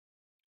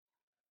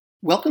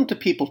Welcome to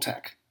People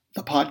Tech,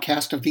 the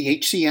podcast of the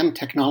HCM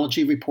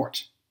Technology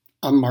Report.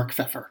 I'm Mark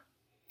Pfeffer.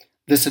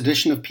 This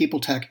edition of People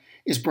Tech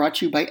is brought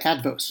to you by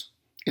Advos.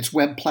 Its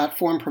web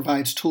platform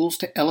provides tools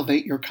to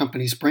elevate your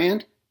company's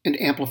brand and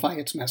amplify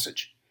its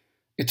message.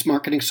 It's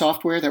marketing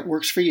software that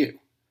works for you.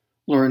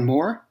 Learn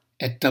more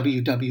at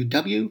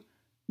www.advos.io.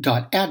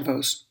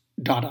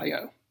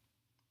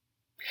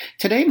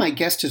 Today, my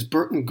guest is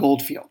Burton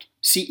Goldfield,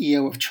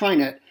 CEO of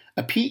TriNet,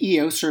 a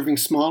PEO serving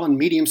small and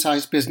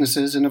medium-sized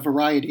businesses in a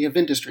variety of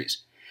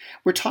industries.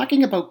 We're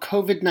talking about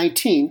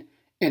COVID-19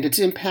 and its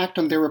impact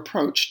on their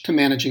approach to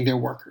managing their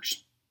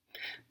workers.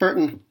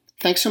 Burton,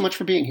 thanks so much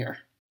for being here.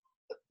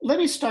 Let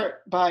me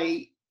start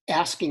by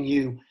asking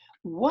you,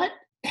 what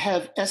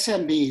have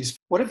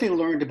they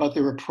learned about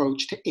their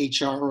approach to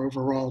HR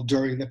overall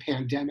during the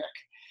pandemic?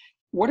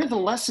 What are the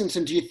lessons,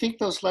 and do you think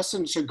those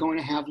lessons are going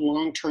to have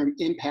long-term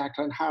impact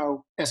on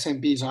how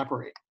SMBs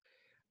operate?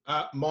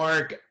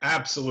 Mark,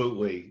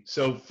 absolutely.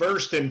 So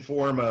first and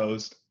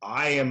foremost,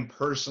 I am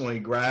personally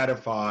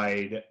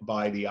gratified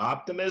by the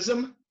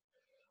optimism,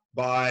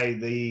 by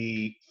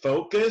the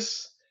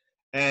focus,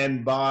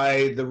 and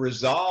by the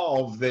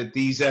resolve that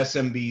these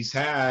SMBs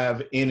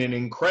have in an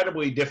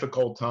incredibly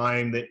difficult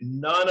time that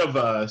none of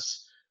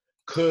us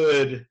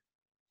could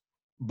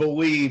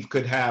believe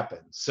could happen.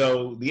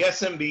 So the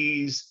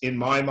SMBs, in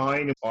my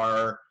mind,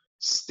 are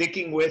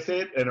sticking with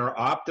it and are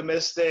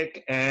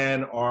optimistic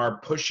and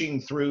are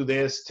pushing through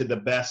this to the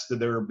best of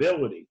their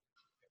ability.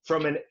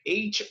 From an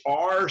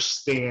HR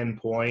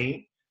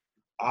standpoint,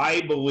 I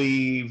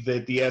believe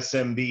that the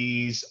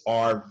SMBs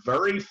are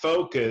very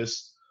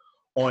focused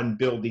on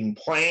building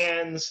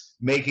plans,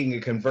 making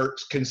a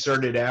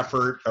concerted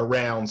effort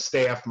around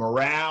staff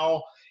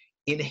morale,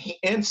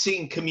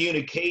 enhancing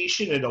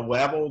communication at a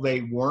level they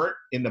weren't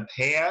in the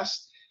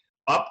past,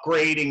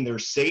 upgrading their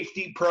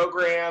safety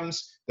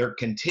programs, their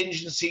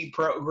contingency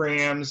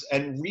programs,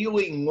 and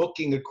really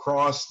looking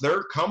across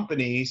their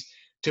companies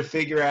to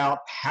figure out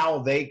how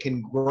they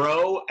can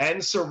grow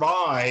and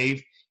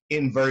survive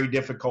in very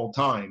difficult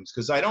times.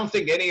 Because I don't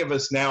think any of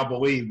us now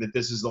believe that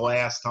this is the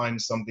last time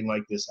something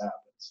like this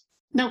happens.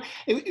 Now,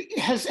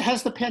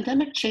 has the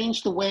pandemic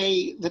changed the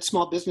way that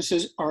small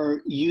businesses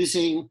are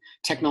using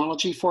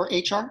technology for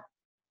HR?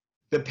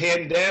 The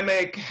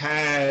pandemic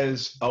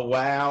has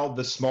allowed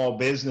the small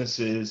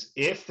businesses,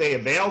 if they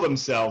avail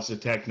themselves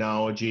of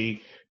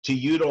technology, to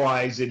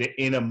utilize it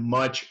in a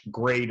much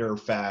greater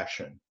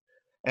fashion.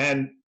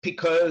 And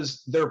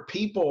because their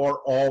people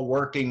are all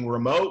working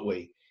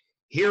remotely.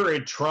 Here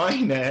at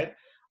TriNet,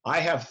 I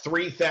have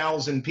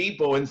 3,000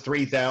 people in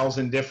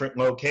 3,000 different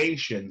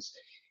locations.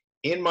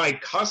 In my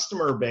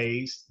customer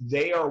base,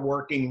 they are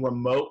working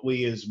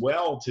remotely as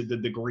well to the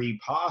degree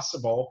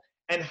possible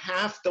and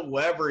have to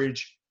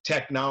leverage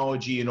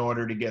technology in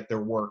order to get their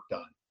work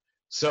done.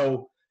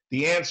 So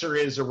the answer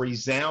is a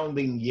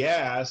resounding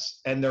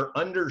yes, and they're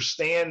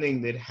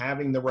understanding that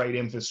having the right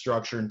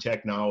infrastructure and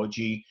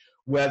technology,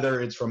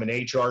 whether it's from an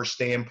HR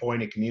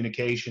standpoint, a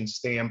communication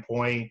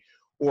standpoint,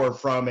 or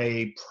from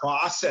a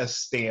process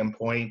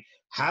standpoint,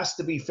 has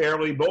to be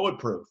fairly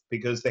bulletproof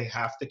because they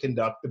have to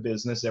conduct the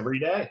business every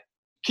day.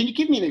 Can you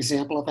give me an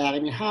example of that? I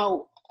mean,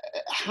 how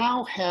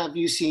have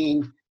you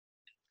seen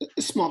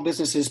small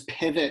businesses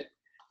pivot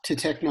to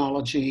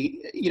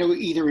technology,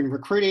 either in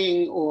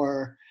recruiting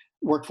or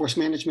workforce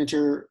management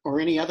or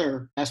any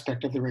other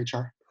aspect of their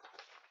HR?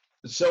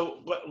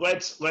 So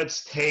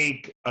let's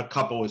take a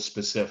couple of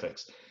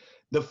specifics.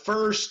 The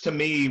first to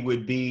me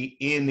would be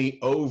in the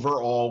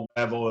overall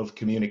level of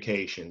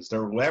communications.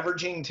 They're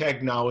leveraging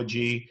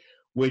technology,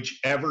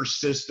 whichever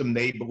system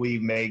they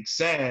believe makes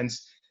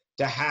sense,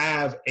 to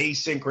have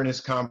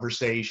asynchronous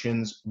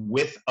conversations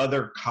with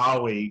other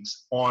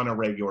colleagues on a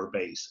regular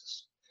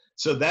basis.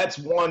 So that's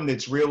one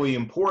that's really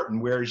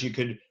important, whereas you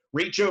could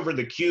reach over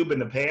the cube in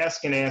the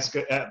past and ask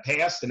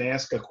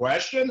a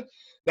question.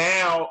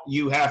 Now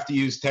you have to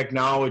use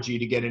technology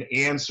to get an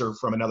answer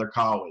from another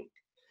colleague.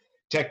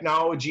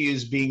 Technology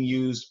is being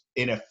used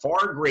in a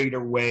far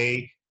greater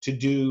way to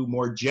do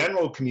more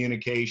general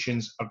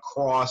communications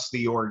across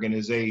the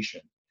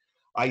organization.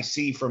 I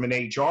see from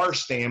an HR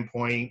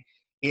standpoint,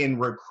 in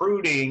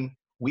recruiting,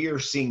 we are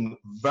seeing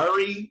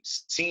very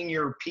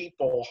senior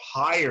people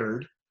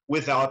hired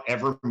without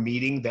ever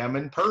meeting them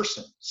in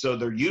person. So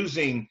they're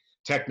using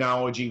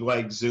technology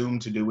like Zoom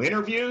to do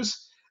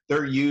interviews.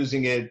 They're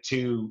using it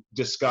to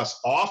discuss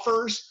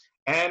offers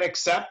and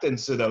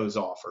acceptance of those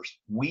offers.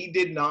 We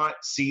did not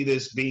see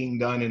this being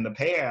done in the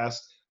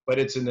past, but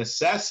it's a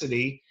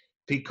necessity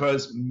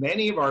because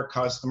many of our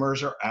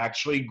customers are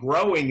actually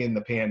growing in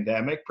the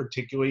pandemic,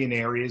 particularly in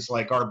areas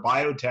like our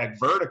biotech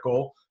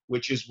vertical,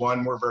 which is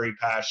one we're very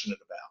passionate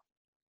about.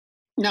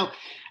 Now,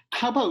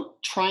 how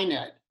about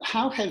TriNet?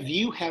 How have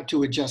you had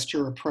to adjust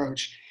your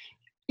approach?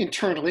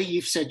 Internally,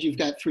 you've said you've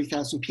got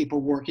 3,000 people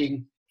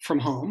working from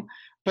home,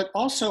 but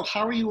also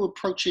how are you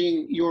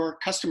approaching your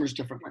customers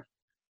differently?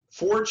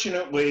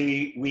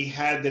 Fortunately, we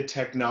had the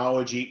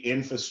technology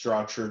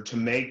infrastructure to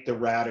make the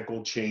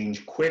radical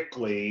change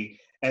quickly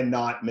and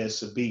not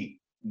miss a beat.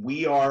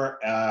 We are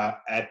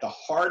at the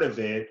heart of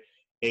it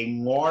a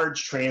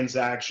large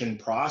transaction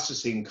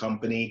processing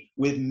company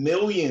with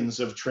millions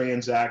of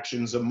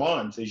transactions a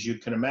month, as you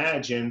can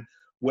imagine,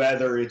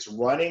 whether it's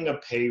running a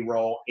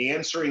payroll,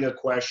 answering a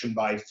question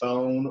by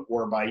phone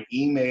or by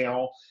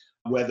email,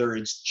 whether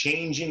it's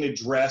changing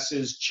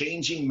addresses,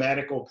 changing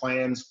medical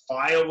plans,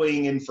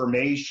 filing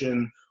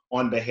information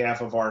on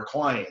behalf of our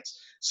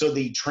clients. So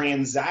the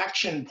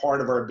transaction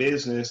part of our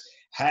business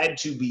had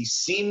to be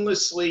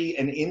seamlessly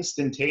and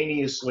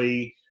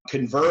instantaneously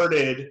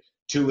converted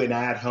to an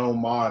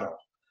at-home model.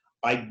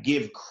 I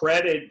give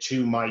credit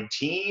to my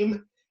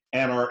team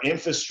and our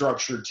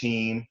infrastructure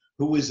team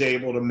who was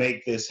able to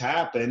make this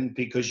happen,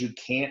 because you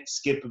can't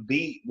skip a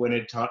beat when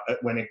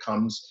it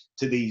comes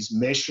to these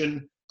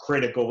mission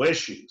critical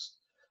issues.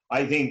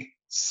 I think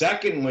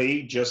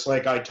secondly, just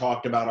like I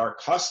talked about our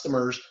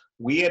customers,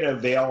 we had to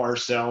avail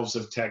ourselves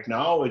of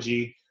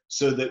technology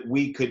so that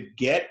we could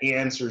get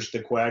answers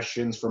to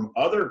questions from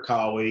other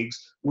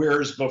colleagues,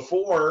 whereas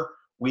before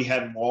we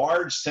had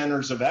large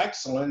centers of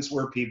excellence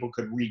where people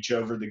could reach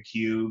over the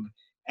cube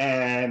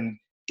and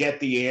get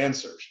the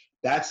answers.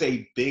 That's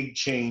a big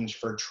change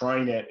for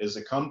TriNet as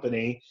a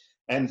company.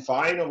 And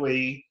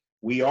finally,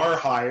 we are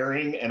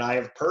hiring, and I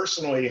am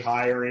personally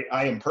hiring,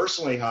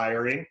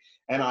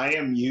 and I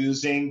am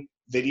using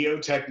video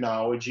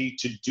technology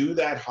to do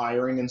that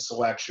hiring and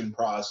selection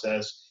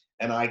process.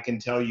 And I can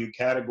tell you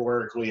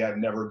categorically, I've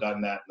never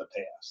done that in the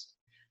past.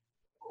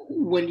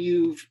 When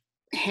you've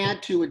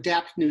had to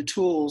adapt new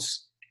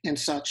tools and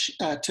such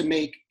to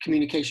make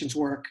communications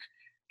work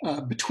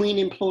between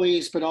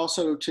employees, but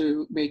also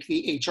to make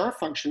the HR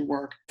function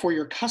work for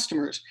your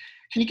customers,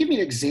 can you give me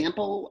an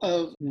example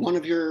of one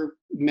of your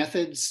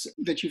methods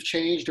that you've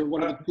changed or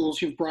one of the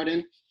tools you've brought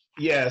in?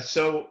 Yeah,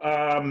 so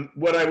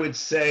what I would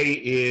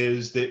say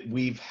is that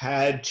we've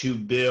had to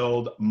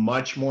build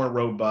much more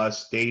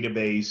robust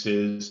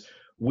databases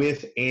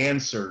with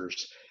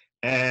answers.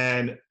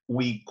 And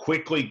we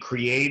quickly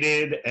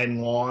created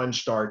and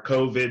launched our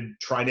COVID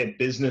TriNet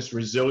Business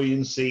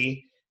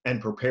Resiliency and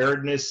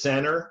Preparedness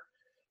Center.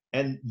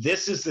 And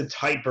this is the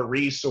type of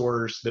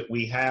resource that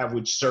we have,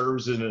 which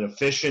serves as an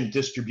efficient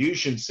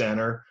distribution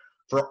center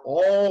for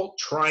all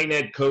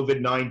TriNet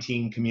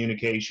COVID-19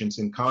 communications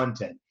and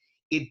content.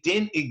 It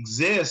didn't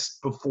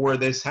exist before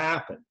this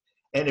happened,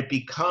 and it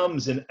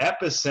becomes an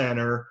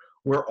epicenter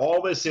where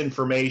all this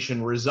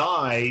information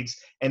resides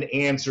and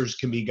answers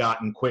can be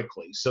gotten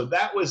quickly. So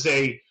that was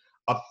a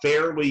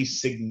fairly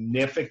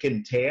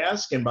significant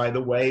task, and by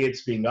the way,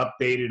 it's being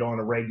updated on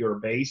a regular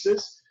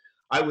basis.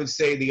 I would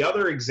say the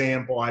other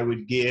example I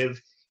would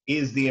give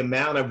is the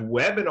amount of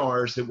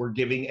webinars that we're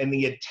giving and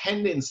the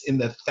attendance in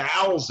the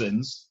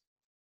thousands,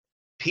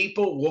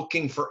 people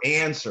looking for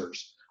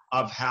answers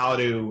of how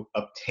to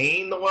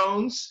obtain the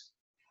loans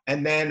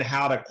and then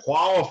how to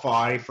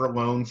qualify for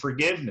loan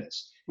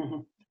forgiveness.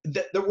 Mm-hmm.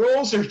 The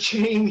rules are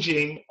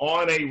changing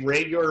on a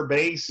regular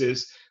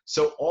basis,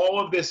 so all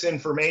of this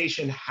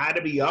information had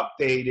to be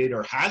updated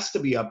or has to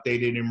be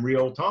updated in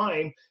real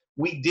time.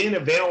 We didn't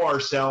avail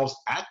ourselves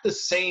at the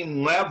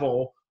same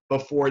level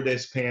before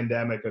this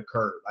pandemic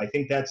occurred. I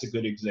think that's a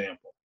good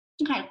example.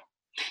 Okay.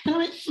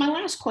 And my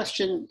last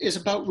question is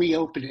about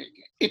reopening.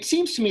 It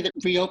seems to me that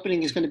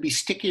reopening is going to be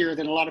stickier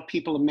than a lot of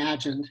people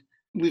imagined.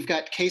 We've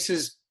got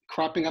cases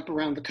cropping up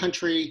around the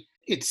country.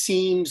 It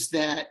seems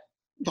that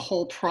the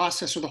whole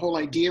process or the whole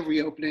idea of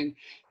reopening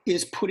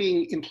is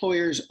putting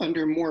employers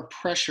under more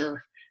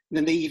pressure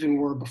than they even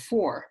were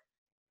before.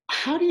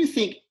 How do you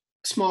think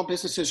small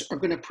businesses are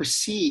going to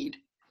proceed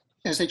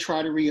as they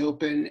try to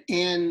reopen,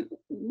 and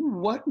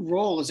what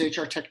role is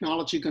HR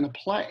technology going to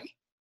play?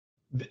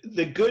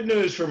 The good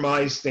news from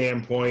my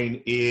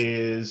standpoint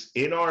is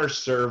in our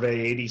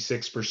survey,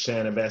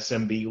 86% of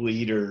SMB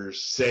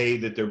leaders say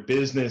that their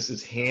business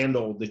has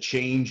handled the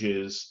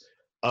changes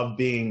of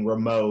being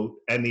remote,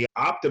 and the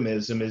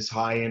optimism is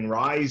high and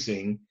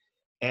rising.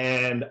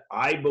 And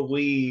I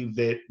believe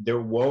that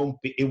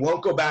it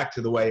won't go back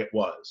to the way it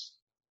was.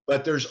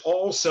 But there's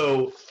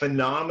also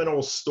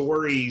phenomenal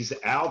stories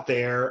out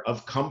there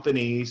of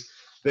companies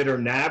that are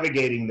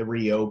navigating the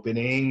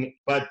reopening,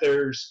 but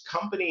there's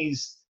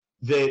companies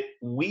that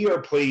we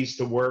are pleased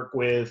to work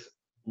with,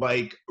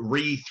 like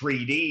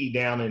Re3D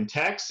down in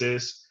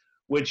Texas,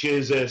 which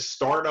is a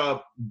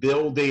startup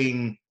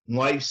building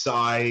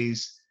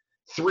life-size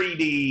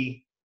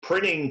 3D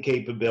printing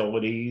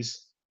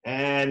capabilities,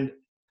 and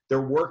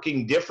they're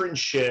working different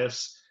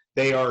shifts.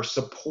 They are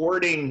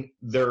supporting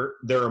their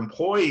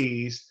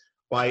employees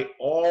by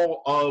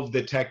all of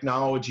the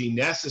technology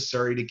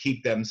necessary to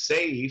keep them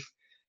safe.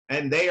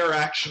 And they are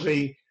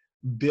actually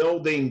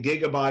building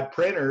gigabyte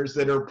printers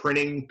that are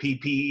printing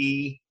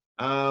PPE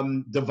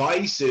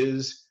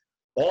devices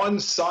on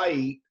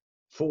site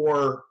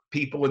for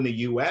people in the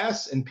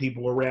US and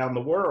people around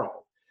the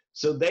world.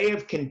 So they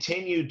have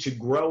continued to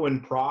grow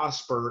and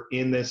prosper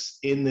in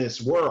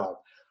this world.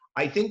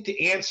 I think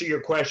to answer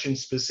your question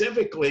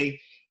specifically,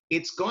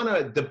 it's going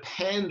to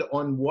depend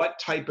on what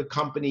type of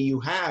company you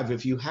have.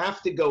 If you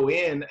have to go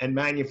in and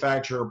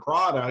manufacture a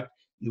product,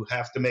 you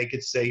have to make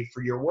it safe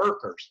for your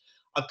workers.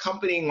 A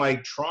company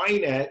like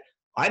TriNet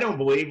I don't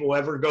believe we'll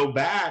ever go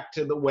back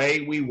to the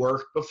way we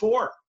worked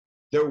before.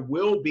 There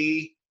will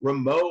be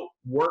remote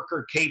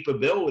worker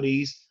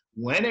capabilities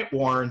when it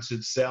warrants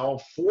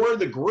itself for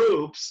the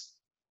groups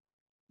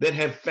that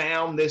have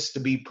found this to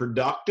be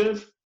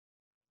productive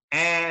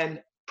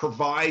and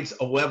provides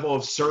a level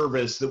of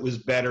service that was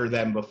better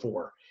than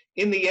before.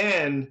 In the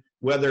end,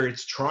 whether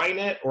it's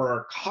TriNet or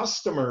our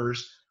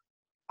customers,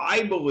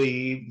 I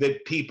believe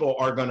that people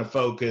are going to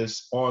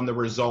focus on the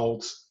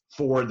results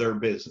for their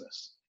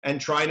business. And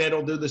TriNet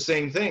will do the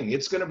same thing.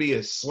 It's going to be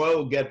a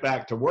slow get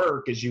back to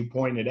work, as you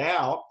pointed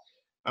out.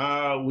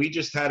 We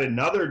just had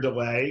another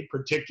delay,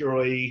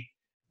 particularly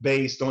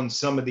based on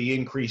some of the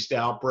increased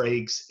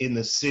outbreaks in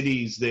the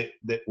cities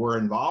that we're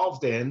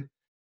involved in.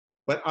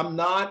 But I'm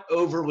not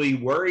overly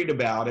worried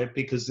about it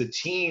because the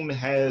team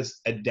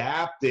has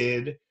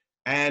adapted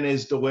and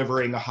is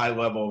delivering a high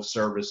level of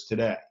service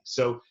today.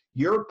 So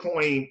your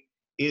point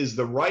is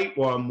the right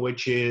one,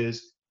 which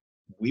is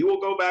we will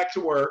go back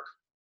to work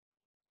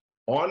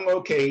on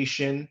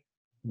location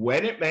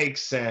when it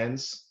makes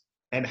sense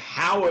and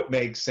how it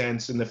makes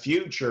sense in the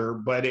future,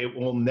 but it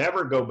will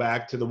never go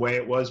back to the way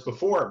it was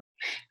before.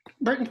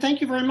 Burton,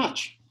 thank you very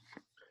much.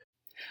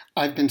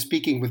 I've been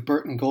speaking with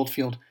Burton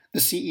Goldfield, the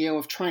CEO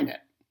of TriNet,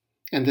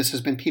 and this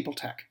has been People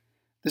Tech.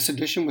 This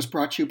edition was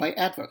brought to you by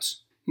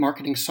Advos,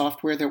 marketing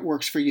software that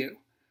works for you.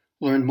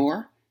 Learn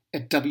more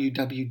at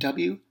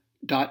www.advos.io.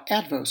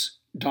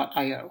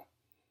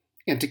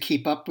 And to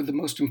keep up with the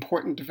most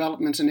important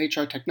developments in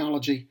HR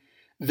technology,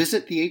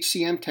 visit the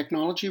HCM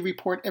Technology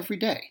Report every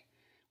day.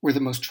 We're the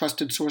most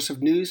trusted source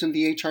of news in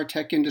the HR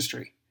tech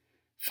industry.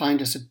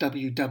 Find us at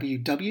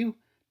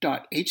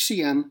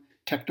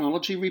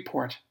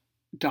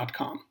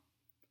www.hcmtechnologyreport.com.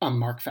 I'm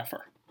Mark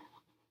Pfeffer.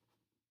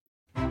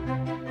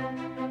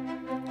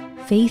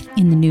 Faith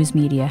in the news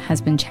media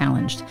has been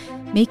challenged,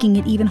 making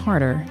it even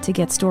harder to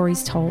get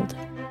stories told.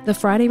 The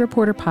Friday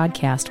Reporter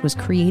podcast was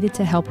created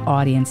to help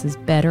audiences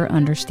better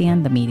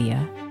understand the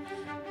media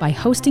by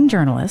hosting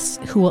journalists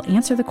who will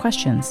answer the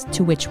questions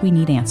to which we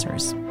need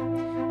answers.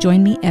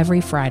 Join me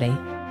every Friday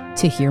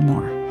to hear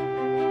more.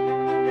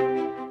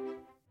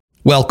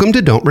 Welcome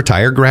to Don't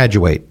Retire,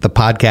 Graduate, the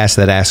podcast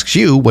that asks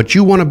you what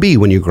you want to be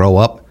when you grow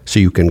up so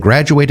you can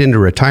graduate into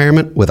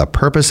retirement with a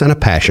purpose and a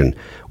passion,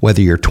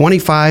 whether you're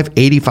 25,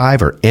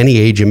 85, or any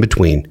age in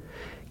between.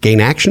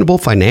 Gain actionable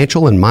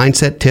financial and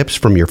mindset tips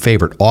from your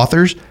favorite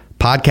authors,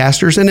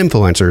 podcasters, and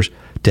influencers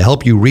to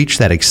help you reach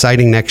that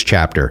exciting next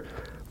chapter.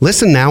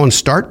 Listen now and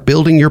start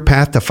building your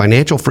path to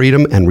financial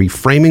freedom and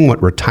reframing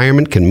what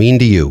retirement can mean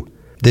to you.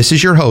 This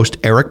is your host,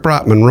 Eric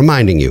Brotman,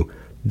 reminding you,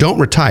 don't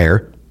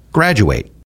retire, graduate.